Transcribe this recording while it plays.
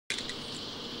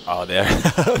Oh, there.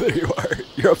 There you are.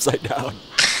 You're upside down.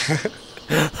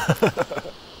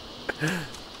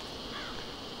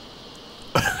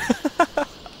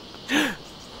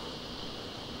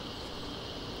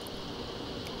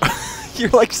 You're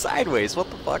like sideways. What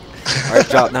the fuck? All right,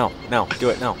 drop now. Now,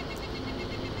 do it now.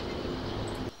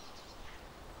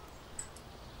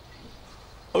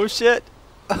 Oh shit!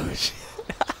 Oh shit!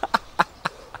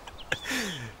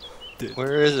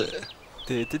 Where is it?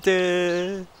 Is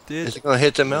it gonna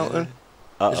hit the mountain?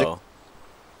 Uh-oh.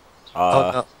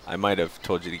 Oh, no. I might have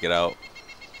told you to get out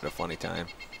at a funny time.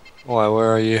 Why? Where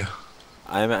are you?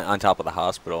 I'm on top of the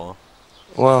hospital.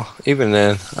 Well, even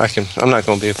then, I'm not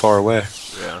gonna be far away.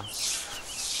 Yeah.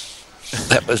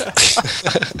 That was.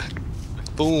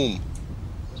 Boom.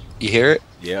 You hear it?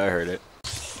 Yeah, I heard it.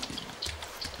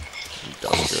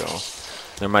 Industrial.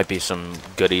 There might be some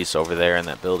goodies over there in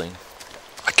that building.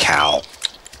 A cow.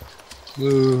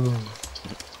 Woo.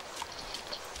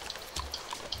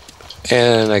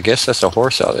 And I guess that's a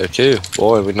horse out there too.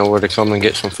 Boy, we know where to come and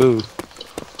get some food.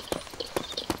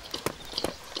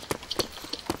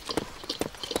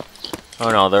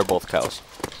 Oh no, they're both cows.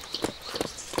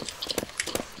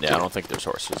 Yeah, I don't think there's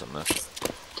horses in this.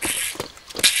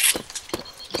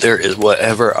 There is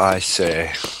whatever I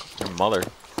say. Your mother.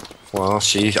 Well, I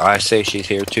say she's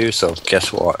here too, so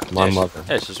guess what? My mother.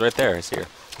 Yeah, she's right there. I see her.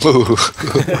 Ooh.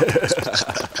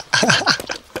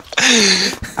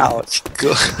 Ouch.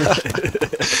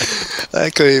 I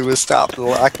couldn't even stop.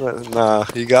 Nah,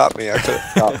 you got me. I couldn't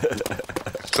stop.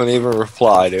 Couldn't even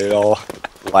reply, dude. I'll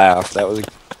laugh. That was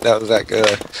that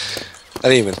good. I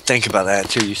didn't even think about that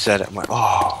until you said it. I'm like,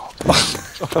 oh.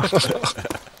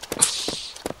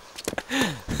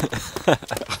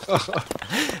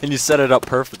 And you set it up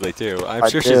perfectly too. I'm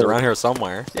sure she's around here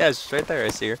somewhere. Yeah, she's right there. I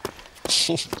see her.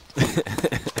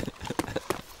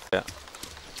 Yeah.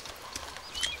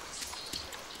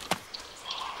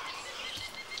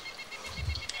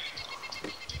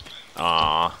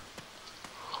 Aww.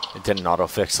 It didn't auto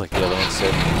fix like the other ones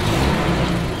did.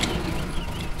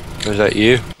 Was that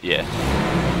you? Yeah.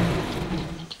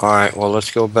 Alright, well,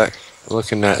 let's go back.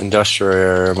 Looking at industrial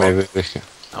area, maybe we can.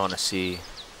 I want to see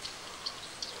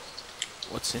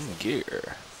what's in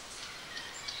gear.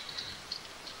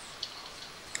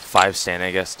 5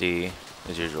 standing SD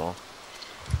as usual.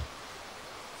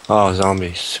 Oh,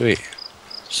 zombies. Sweet.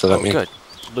 So that means. Good.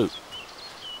 Loot.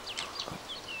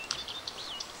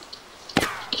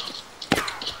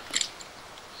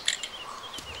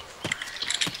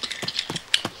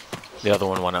 The other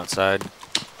one went outside.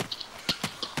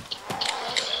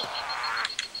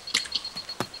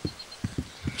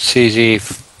 CZ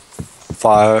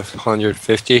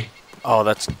 550. Oh,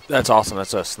 that's awesome.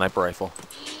 That's a sniper rifle.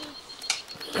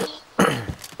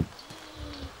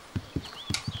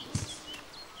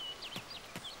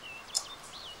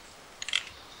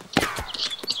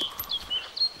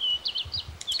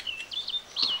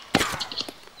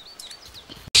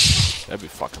 That'd be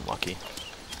fucking lucky.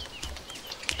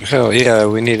 Hell yeah,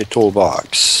 we need a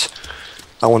toolbox.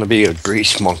 I want to be a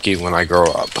grease monkey when I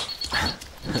grow up.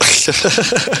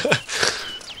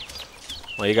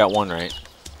 Well, you got one right.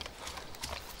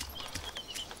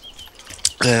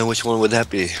 And which one would that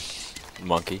be?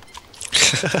 Monkey.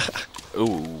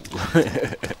 Ooh.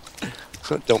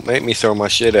 Don't make me throw my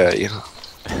shit at you.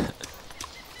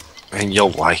 And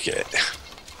you'll like it.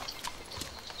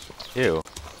 Ew.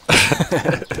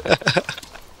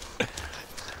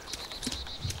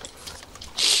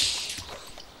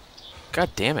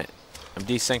 God damn it. I'm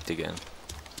desynced again.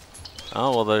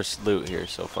 Oh, well, there's loot here,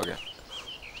 so fuck it.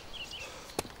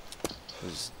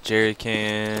 There's jerry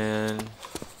can.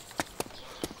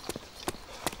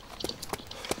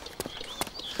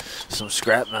 Some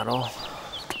scrap metal.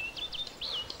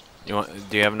 Do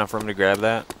you have enough room to grab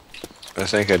that? I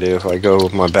think I do if I go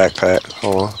with my backpack.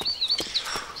 Hold on.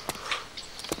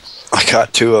 I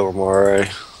got 2 of them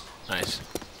already. Nice.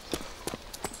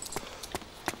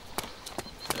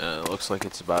 Looks like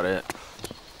it's about it.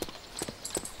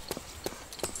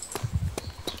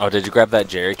 Oh, did you grab that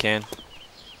jerry can?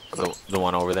 The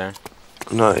one over there?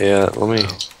 Not yet. Let me.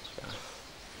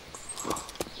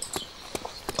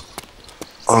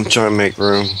 I'm trying to make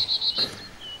room.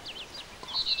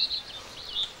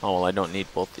 Oh, well, I don't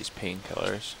need both these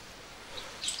painkillers.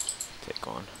 Take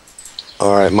one.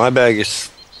 Alright, my bag is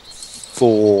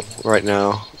full right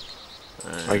now.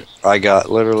 Right. I got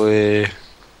literally.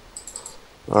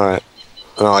 Alright.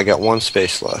 No, I got 1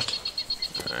 space left.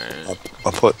 Alright.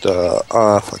 I'll put the.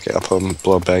 Fuck it. I'll put a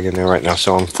blow bag in there right now,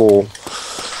 so I'm full.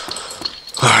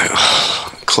 Alright.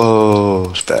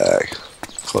 Close bag.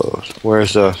 Close.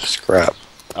 Where's the scrap?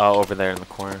 Oh, over there in the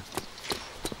corner.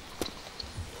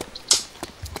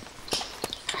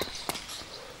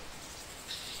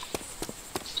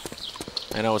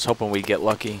 And I was hoping we'd get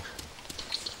lucky.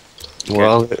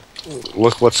 Well,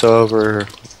 look what's over.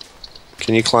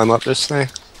 Can you climb up this thing?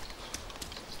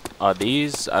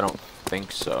 These? I don't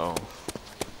think so.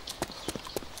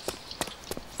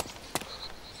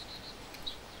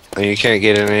 And you can't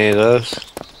get in any of those?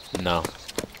 No.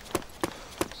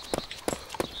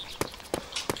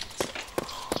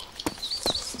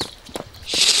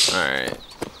 Alright.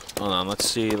 Hold on, let's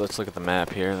see. Let's look at the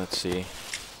map here. Let's see.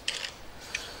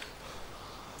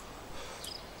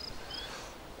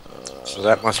 So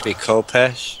that must be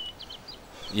Kopesh?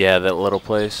 Yeah, that little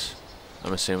place,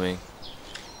 I'm assuming.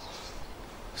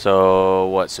 So,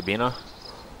 what, Sabina?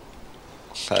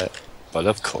 But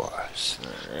of course.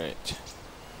 Alright.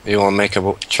 You want to make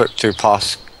a trip through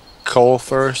Cole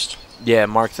first? Yeah,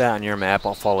 mark that on your map.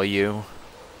 I'll follow you.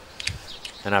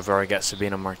 And I've already got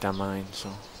Sabina marked on mine,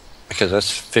 so. Because that's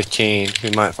 15.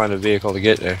 We might find a vehicle to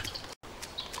get there.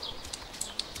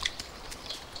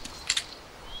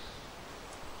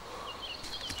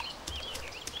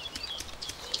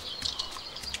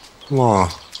 Come on.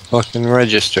 Fucking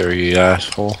register, you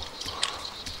asshole.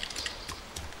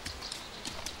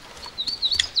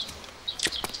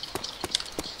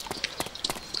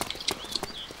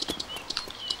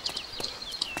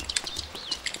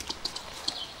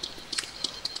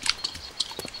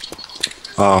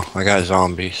 Oh, I got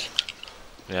zombies.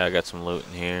 Yeah, I got some loot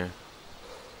in here.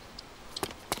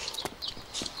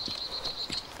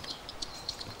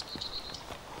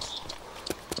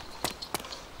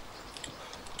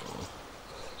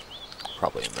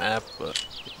 Probably a map, but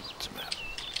it's a map.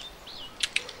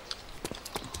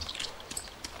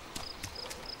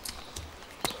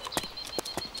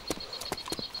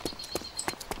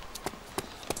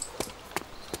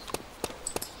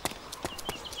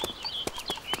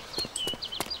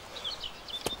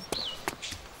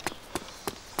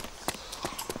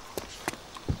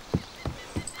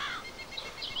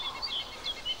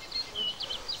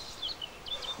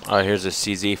 Here's a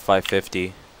CZ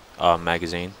 550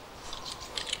 magazine.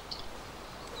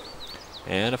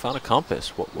 And I found a compass.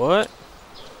 What?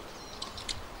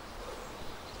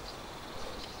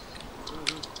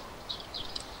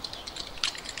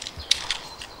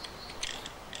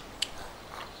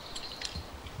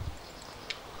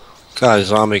 Got a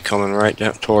zombie coming right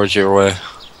down towards your way.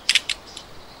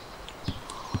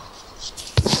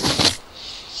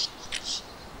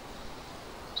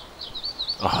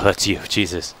 Oh, that's you.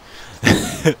 Jesus.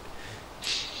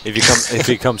 If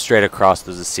you come straight across,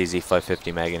 there's a CZ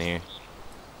 550 mag in here.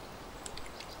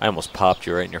 I almost popped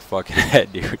you right in your fucking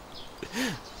head, dude.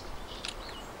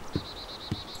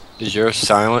 Is yours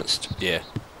silenced? Yeah.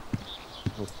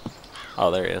 Oh,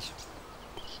 there he is.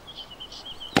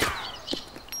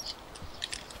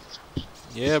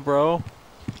 Yeah, bro.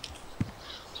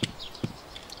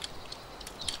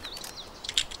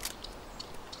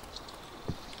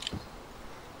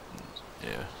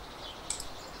 Yeah.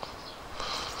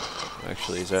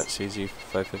 Actually, is that CZ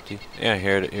 550? Yeah,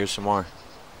 here's some more.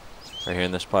 Right here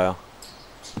in this pile.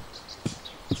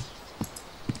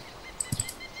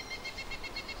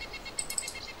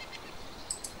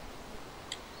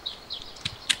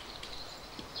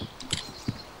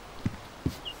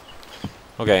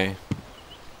 Okay.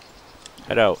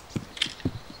 Head out.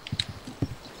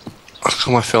 How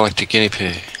come I feel like the guinea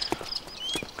pig?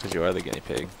 Because you are the guinea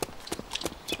pig.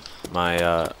 My,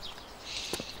 yeah.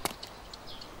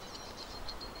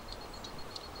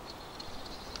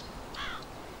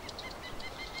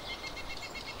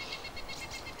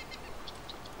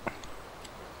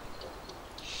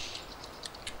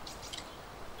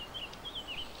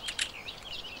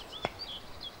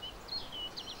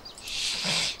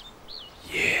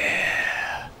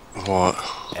 What?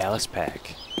 Alice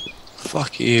pack.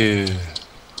 Fuck you.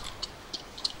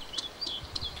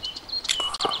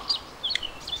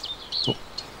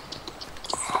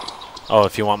 Oh,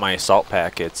 if you want my assault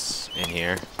pack, it's in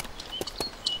here.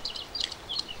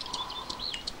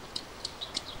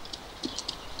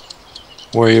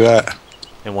 Where are you at?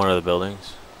 In one of the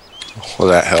buildings. Well,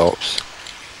 that helps.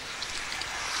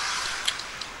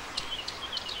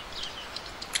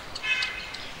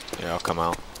 Yeah, I'll come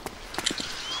out.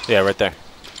 Yeah, right there.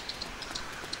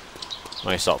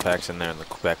 My assault pack's in there in the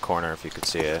back corner if you could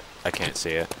see it. I can't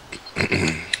see it.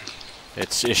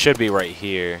 It should be right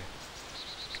here.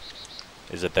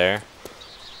 Is it there?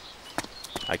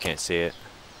 I can't see it.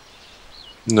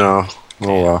 No.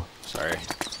 Oh well. Sorry.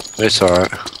 It's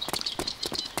alright.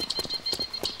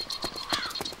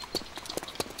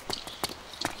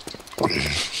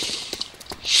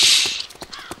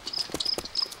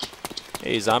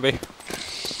 Hey, zombie.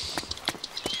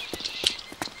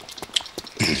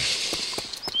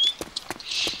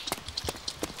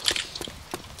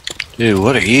 Dude,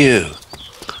 what are you?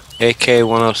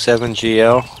 AK-107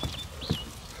 GL?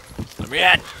 Let me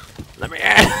in! Let me in!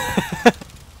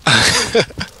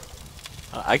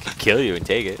 I could kill you and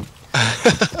take it.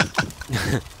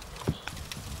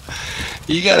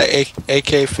 You got an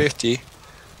AK-50.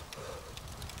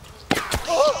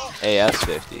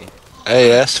 AS-50.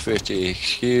 AS-50,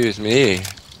 excuse me. Yeah,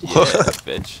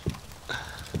 bitch.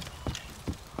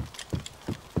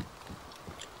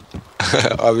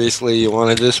 Obviously, you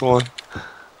wanted this one.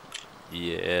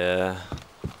 Yeah.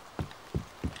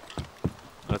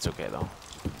 That's okay, though.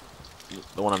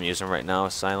 The one I'm using right now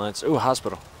is silence. Ooh,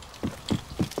 hospital.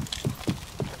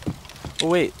 Oh,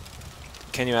 wait.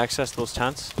 Can you access those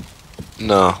tents?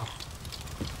 No.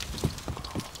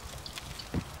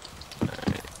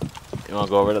 Alright. You want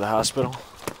to go over to the hospital?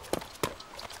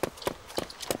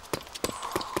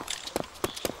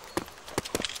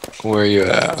 Where are you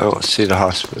at? I don't see the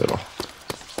hospital.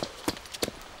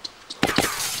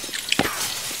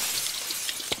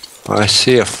 I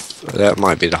see that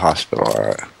might be the hospital,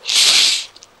 alright.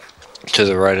 To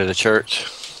the right of the church?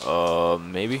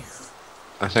 Maybe?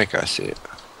 I think I see it.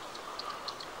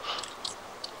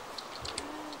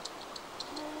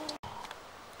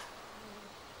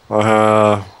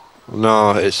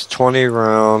 No, it's 20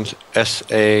 rounds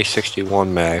SA-61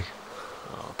 mag.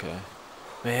 Okay.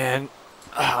 Man,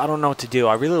 I don't know what to do.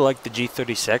 I really like the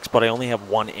G36, but I only have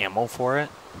one ammo for it.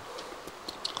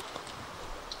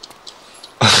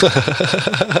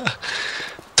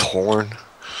 Torn.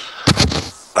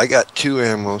 I got 2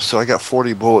 ammo, so I got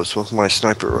 40 bullets with my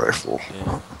sniper rifle.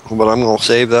 Yeah. But I'm gonna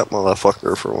save that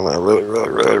motherfucker for when I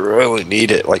really need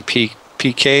it. Like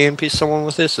PK and someone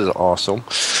with this is awesome.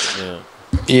 Yeah.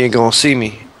 You ain't gonna see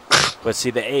me. But see,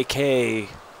 the AK,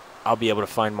 I'll be able to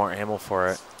find more ammo for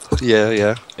it.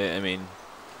 Yeah. I mean,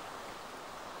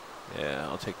 yeah,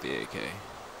 I'll take the AK.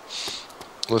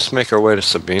 Let's make our way to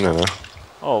Sabina now.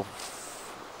 Oh.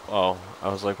 Oh, I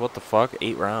was like, what the fuck?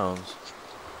 8 rounds.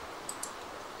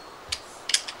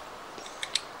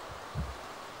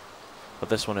 But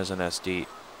this one isn't SD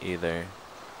either.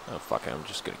 Oh, fuck it. I'm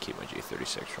just going to keep my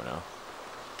G36 for now.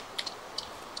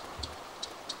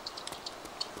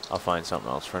 I'll find something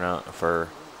else for now, for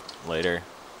later.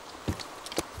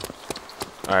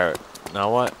 Alright,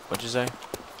 now what? What'd you say?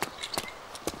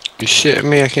 You shitting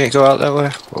me? I can't go out that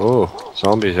way? Oh,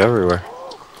 zombies everywhere.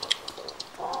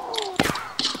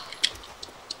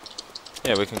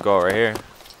 Yeah, we can go right here.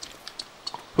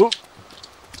 Oop.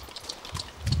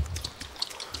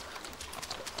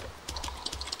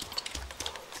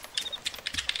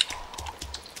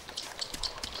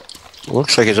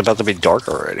 Looks like it's about to be dark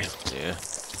already. Yeah.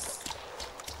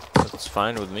 That's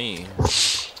fine with me.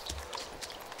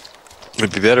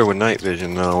 It'd be better with night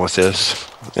vision though with this.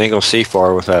 I ain't gonna see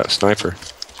far with that sniper.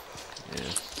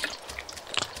 Yeah.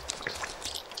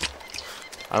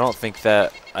 I don't think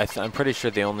that... I'm pretty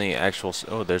sure the only actual...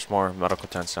 Oh, there's more medical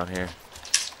tents down here.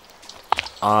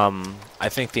 I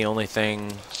think the only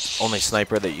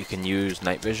sniper that you can use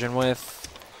night vision with...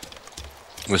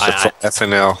 Was the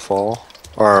FNL fall?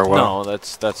 Or what? No,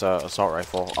 that's a assault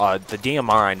rifle. The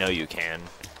DMR I know you can.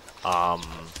 I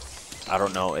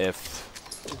don't know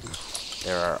if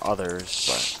there are others,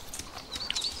 but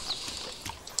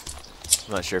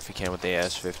I'm not sure if you can with the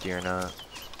AS-50 or not.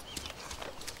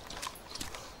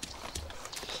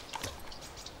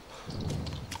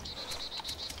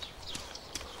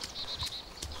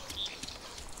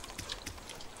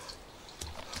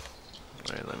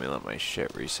 Alright, let me let my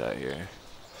shit reset here.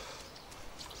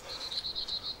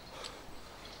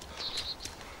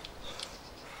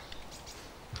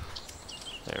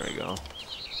 There we go.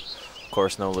 Of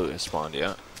course, no loot has spawned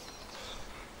yet.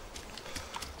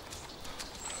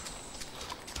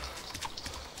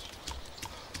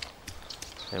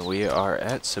 And we are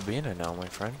at Sabina now, my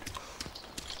friend.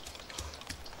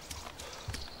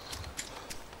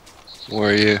 Where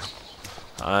are you?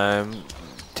 I'm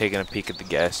taking a peek at the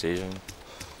gas station.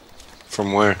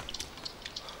 From where?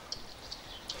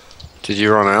 Did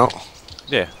you run out?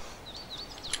 Yeah.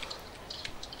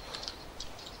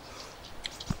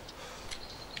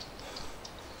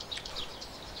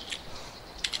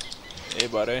 Hey,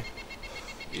 buddy.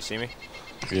 You see me?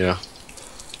 Yeah.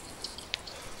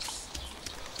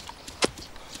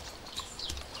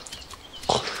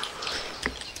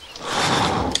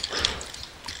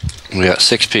 We got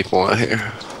 6 people out here.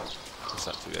 That's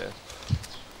not too bad.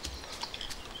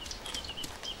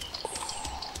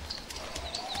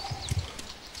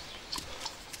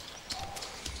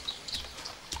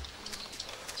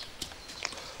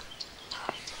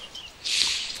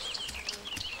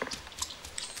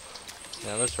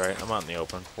 Yeah, that's right. I'm out in the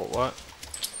open. What?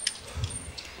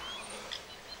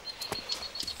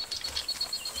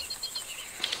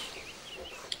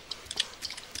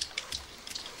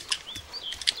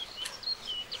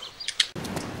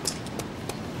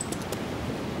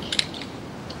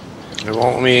 It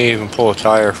won't let me even pull a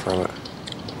tire from it.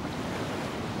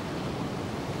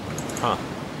 Huh.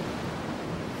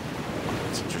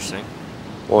 That's interesting.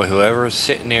 Boy, whoever's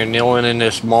sitting there kneeling in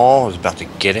this mall is about to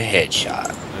get a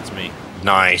headshot. That's me.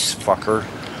 Nice, fucker.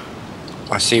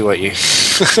 I see what you...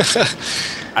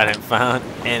 I didn't find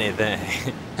anything.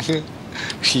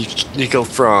 you go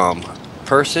from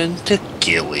person to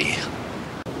ghillie.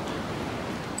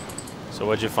 So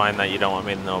what'd you find that you don't want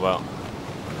me to know about?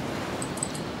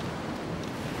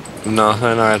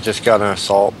 Nothing, I just got an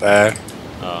assault bag.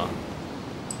 Oh.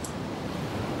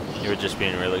 You were just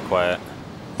being really quiet.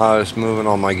 I was moving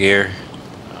on my gear.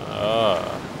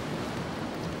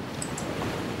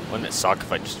 Wouldn't it suck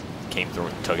if I just came through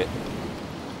and took it?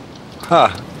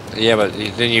 Huh. Yeah, but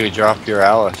then you would drop your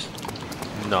Alice.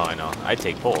 No, I know. I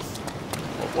take both.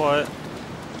 What?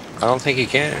 I don't think you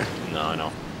can. No, I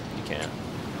know. You can't.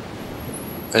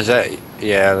 Is that...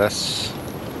 Yeah, that's...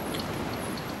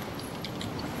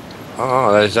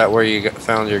 Oh, is that where you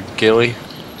found your ghillie?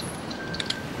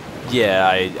 Yeah,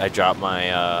 I dropped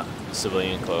my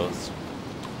civilian clothes.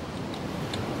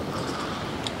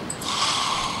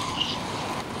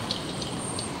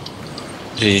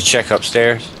 Did you check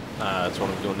upstairs? That's what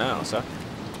I'm doing now, so.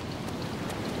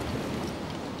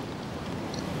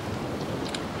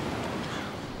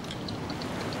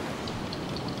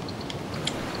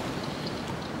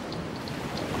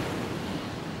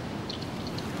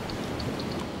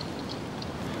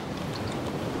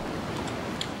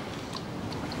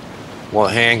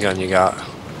 What handgun you got?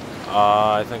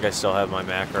 I think I still have my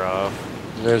Makarov.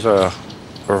 There's a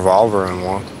revolver in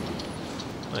one.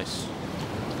 Nice.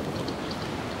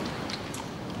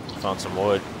 Found some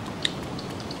wood.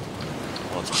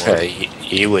 Want some wood? Hey,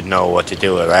 you would know what to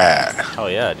do with that. Hell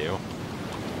yeah, I do.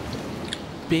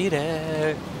 Beat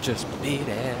it. Just beat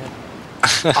it.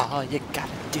 All you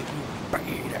gotta do,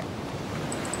 beat it.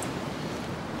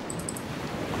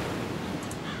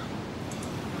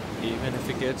 Even if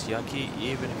it gets yucky,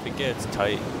 even if it gets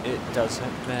tight, it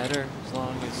doesn't matter as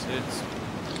long as it's...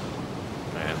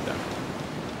 Man, I'm done.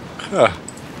 Huh.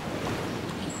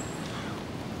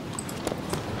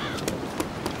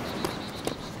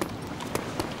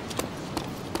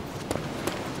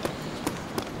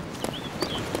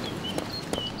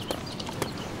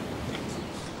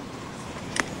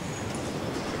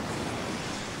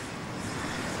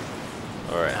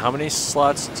 Alright, how many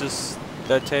slots does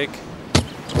that take?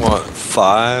 What,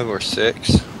 5 or 6?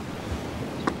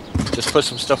 Just put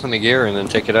some stuff in the gear and then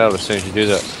take it out as soon as you do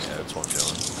that. Yeah, that's what I'm doing.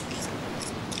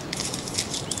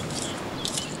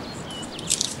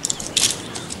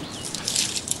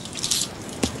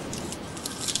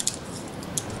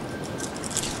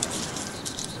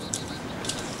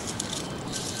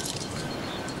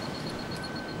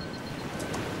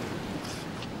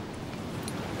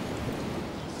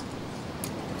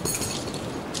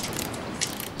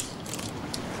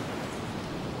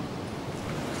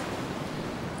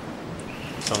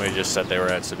 Somebody just said they were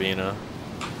at Sabina.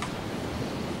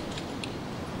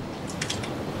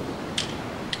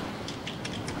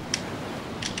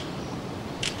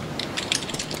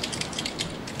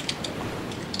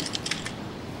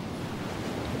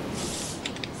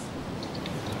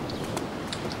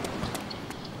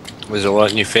 Was it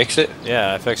letting you fix it?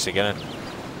 Yeah, I fixed it again.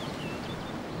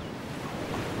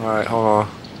 Alright, hold on.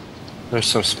 There's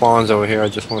some spawns over here. I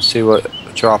just want to see what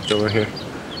dropped over here.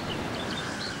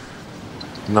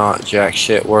 Not jack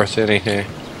shit worth anything.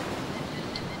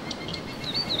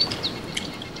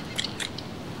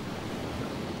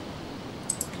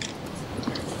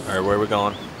 Alright, where are we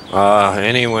going?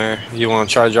 Anywhere. You want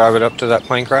to try to drive it up to that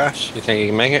plane crash? You think you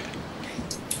can make it?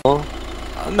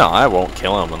 No, I won't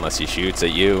kill him unless he shoots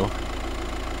at you.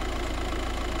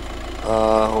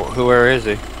 Where is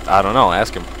he? I don't know,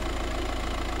 ask him.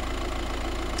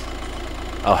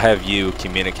 I'll have you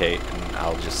communicate and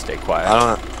I'll just stay quiet.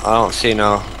 I don't see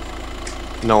no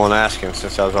one asking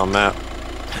since I was on map.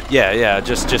 Yeah,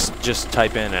 just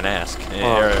type in and ask.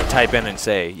 Or type in and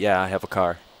say, yeah, I have a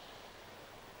car.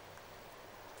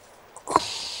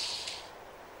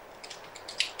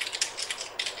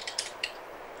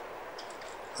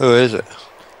 Who is it?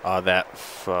 That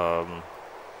from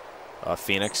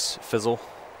Phoenix Fizzle.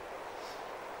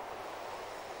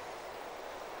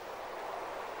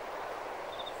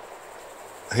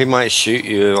 He might shoot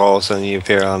you if all of a sudden you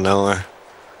appear out of nowhere.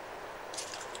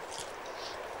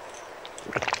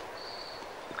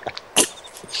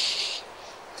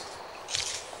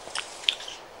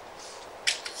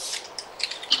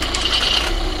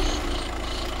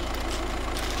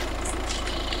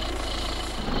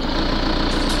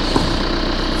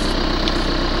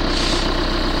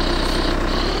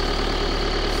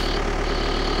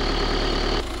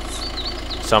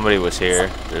 Somebody was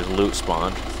here. There's loot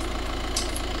spawned.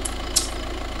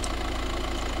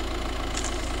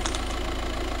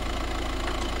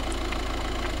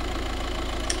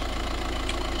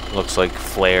 Looks like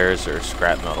flares or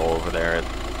scrap metal over there.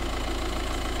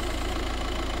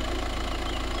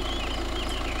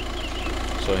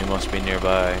 So he must be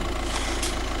nearby.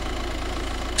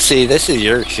 See, this is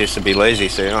your excuse to be lazy,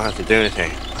 so you don't have to do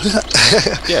anything.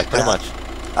 Yeah, pretty much.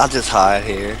 I'll just hide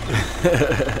here.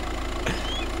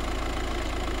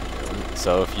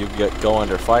 So if you go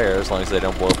under fire, as long as they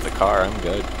don't blow up the car, I'm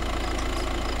good.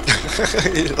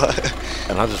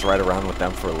 And I'll just ride around with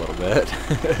them for a little bit.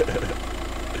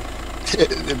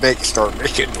 They start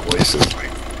making noises.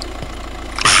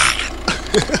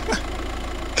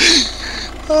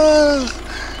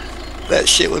 That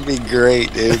shit would be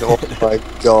great, dude. Oh my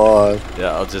god.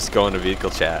 Yeah, I'll just go into vehicle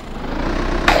chat.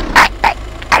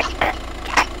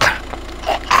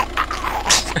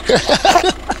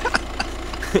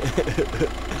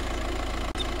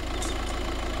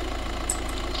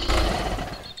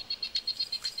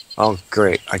 Oh,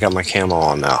 great. I got my camo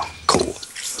on now. Cool.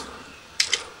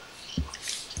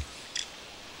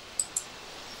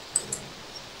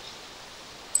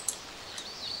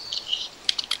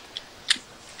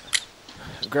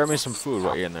 Grab me some food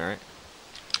while you're in there, right?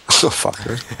 Oh,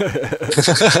 fucker.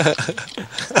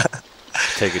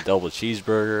 Take a double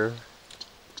cheeseburger.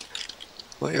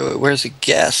 Wait, where's the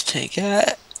gas tank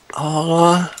at?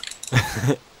 Oh.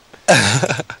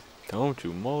 Don't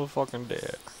you motherfucking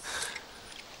dare.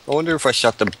 I wonder if I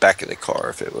shot the back of the car,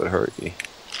 if it would hurt you.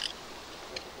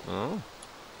 Oh.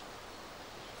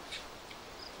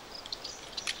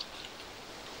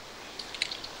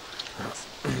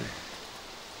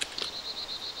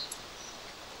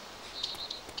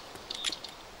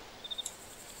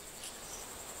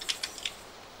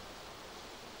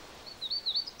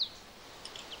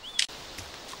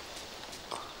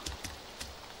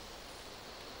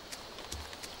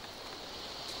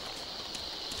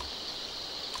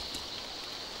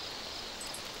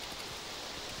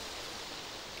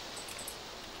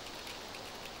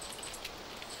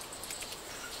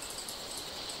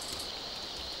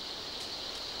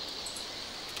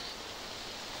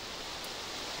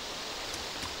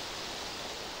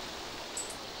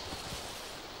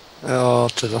 Oh,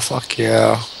 to the fuck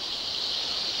yeah.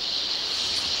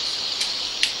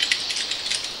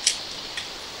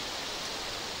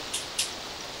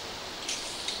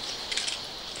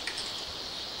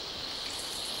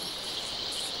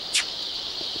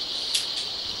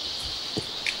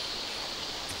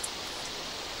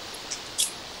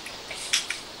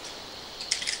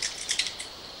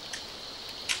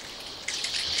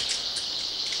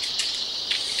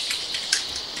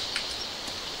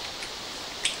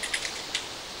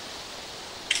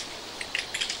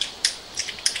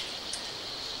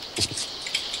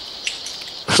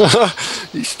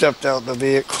 You stepped out the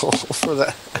vehicle for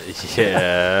that.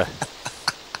 Yeah.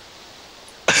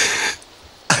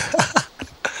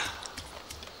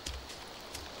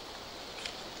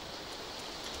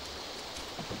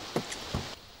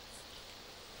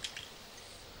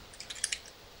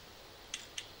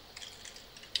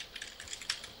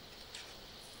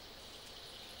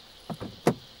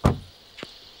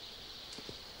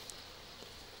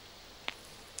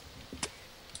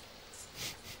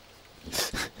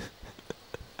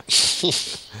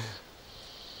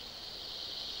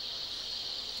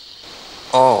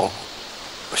 Oh,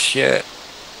 shit.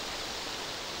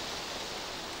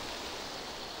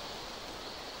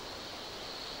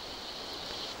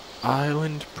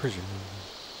 Island prison.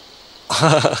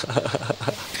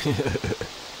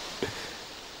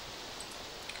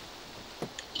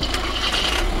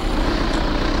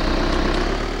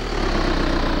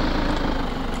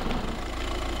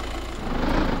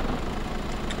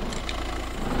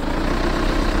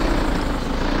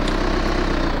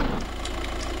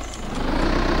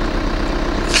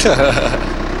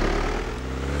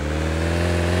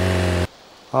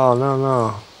 Oh, no,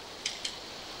 no.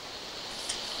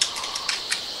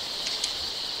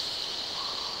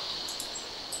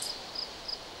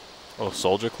 Oh,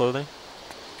 soldier clothing?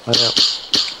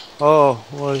 Oh,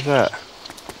 what is that?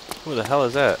 Who the hell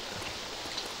is that?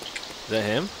 Is that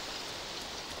him?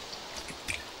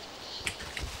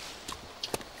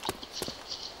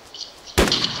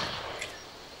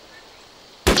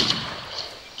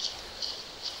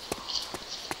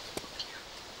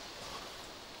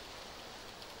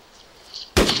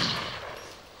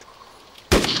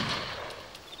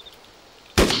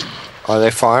 Are they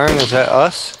firing? Is that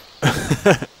us?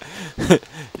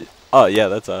 Oh, yeah,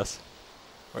 that's us.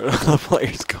 Where did all the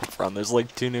players come from? There's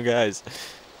like 2 new guys.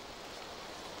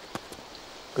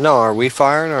 No, are we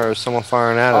firing or is someone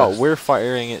firing at Oh, us? we're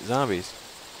firing at zombies.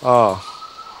 Oh.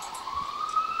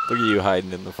 Look at you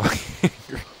hiding in the fucking...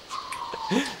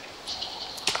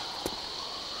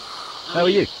 How are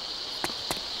you?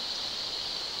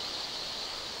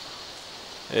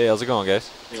 Hey, how's it going, guys?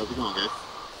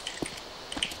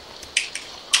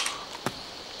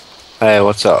 Hey,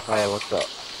 what's up? Hey, what's up?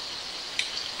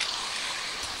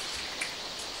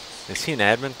 Is he an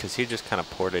admin? Because he just kind of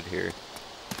ported here.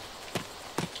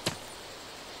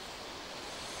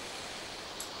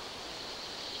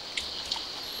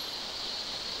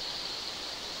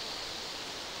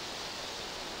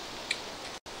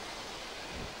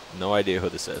 No idea who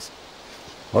this is.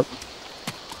 What?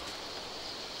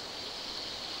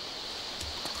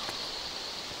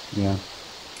 Yeah.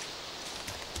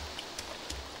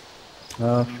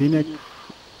 Phoenix,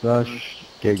 Rush,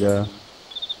 Giga.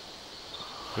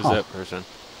 Who's that person?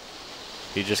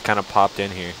 He just kind of popped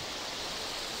in here.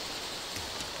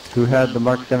 Who had the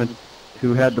Mark 7?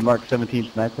 Who had the Mark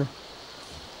 17 sniper?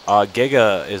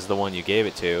 Giga is the one you gave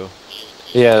it to.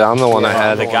 Yeah, I'm the one that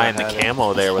had the it. guy in the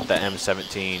camo there with the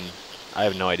M17. I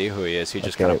have no idea who he is. He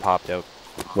just kind of popped out.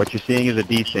 What you're seeing is a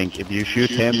desync. If you shoot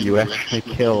him, you actually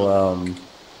kill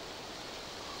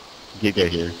Giga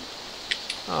here.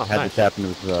 Oh, Had nice. this happen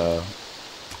with a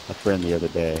friend the other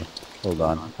day. Hold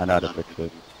on, I know how to fix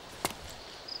it.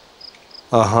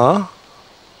 Uh-huh.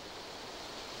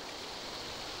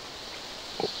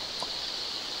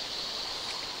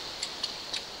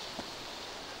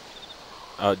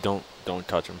 Don't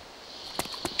touch him.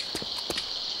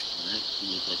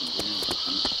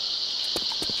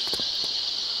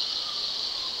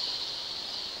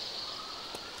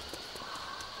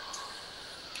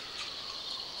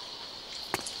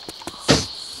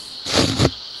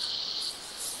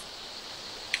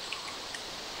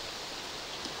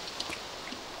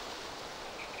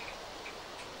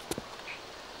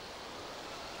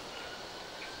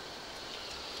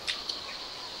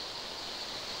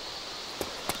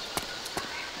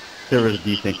 Server's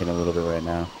desyncing a little bit right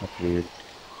now. That's weird.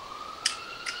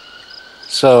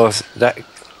 So if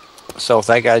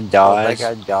that guy dies,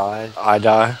 I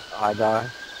die.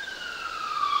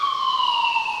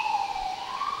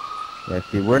 Yeah,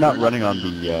 see, we're not running on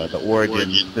the Origin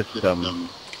system,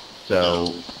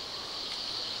 so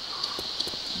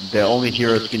the only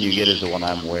hero skin you get is the one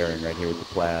I'm wearing right here with the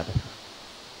plaid.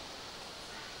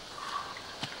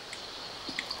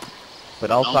 But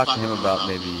I'll talk to him about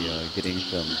maybe getting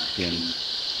some skins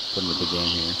from the game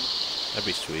here. That'd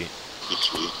be sweet.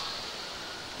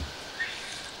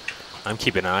 I'm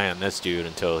keeping an eye on this dude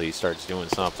until he starts doing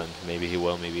something. Maybe he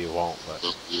will, maybe he won't, but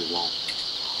I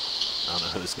don't know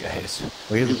who this guy is.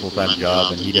 Well, he has a full-time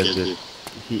job, and he does this.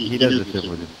 He does this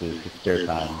with his spare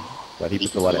time, but he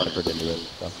puts a lot of effort into it.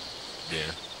 So.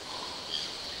 Yeah.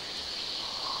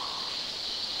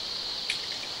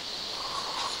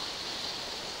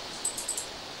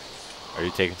 Are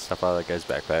you taking stuff out of that guy's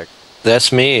backpack?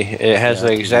 That's me. It has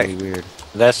the exact. Really weird.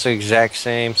 That's the exact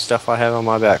same stuff I have on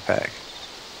my backpack.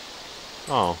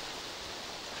 Oh.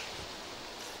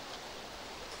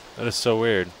 That is so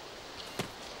weird.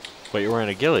 But you're wearing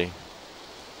a ghillie.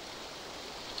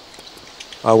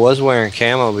 I was wearing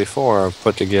camo before I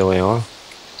put the ghillie on.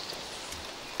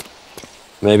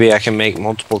 Maybe I can make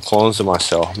multiple clones of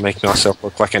myself, make myself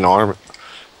look like an arm,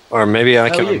 or maybe I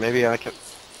can.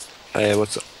 Hey,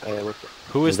 what's up?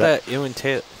 Who is that? Ewan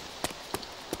Taylor.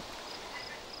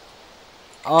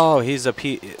 Oh, he's a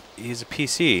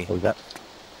PC. What was that?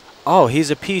 Oh,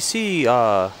 he's a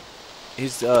PC.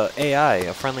 He's AI,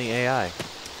 a friendly AI.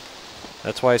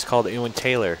 That's why he's called Ewan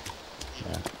Taylor.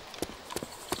 Yeah.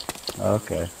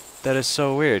 Okay. That is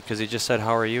so weird, because he just said,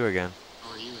 "How are you?" again.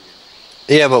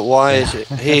 Yeah, but why is it?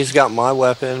 He's got my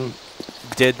weapon.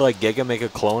 Did like Giga make a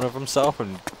clone of himself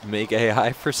and make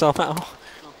AI for somehow?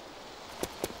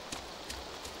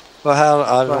 Well,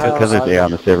 how? Because it's AI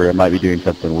on the server, it might be doing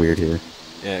something weird here.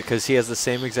 Yeah, because he has the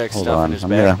same exact Hold stuff on, in his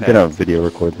I'm backpack. gonna video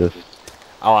record this.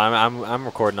 Oh, I'm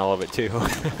recording all of it too.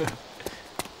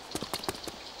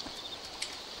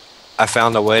 I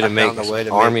found a way to make an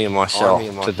army of myself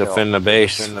to defend the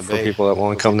base for people that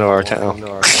want to come to our town.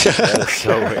 That is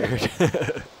so weird.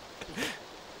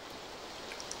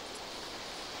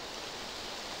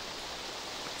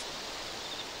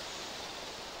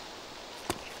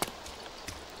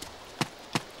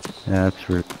 Yeah, that's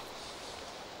weird.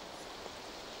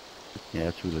 Yeah,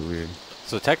 that's really weird.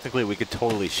 So technically, we could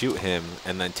totally shoot him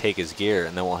and then take his gear,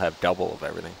 and then we'll have double of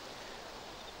everything.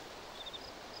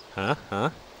 Huh?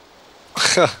 Huh?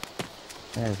 Yeah,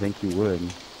 I think you would.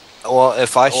 Well,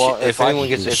 if anyone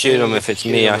gets to shoot him, if it's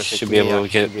me, I should be able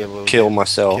to kill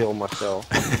myself.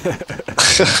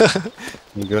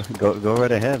 You go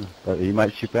right ahead, but he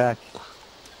might shoot back.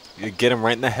 You get him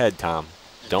right in the head, Tom.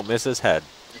 Don't miss his head.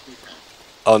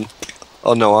 Oh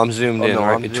no, I'm zoomed in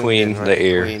right between the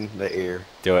ear.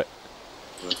 Do it.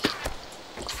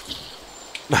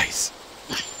 Nice.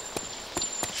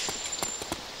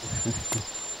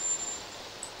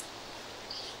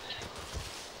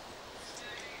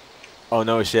 Oh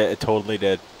no shit, it totally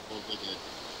did.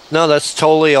 No, that's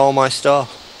totally all my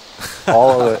stuff.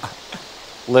 All of it.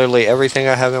 Literally everything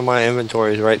I have in my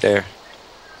inventory is right there.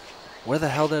 Where the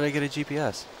hell did I get a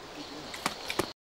GPS?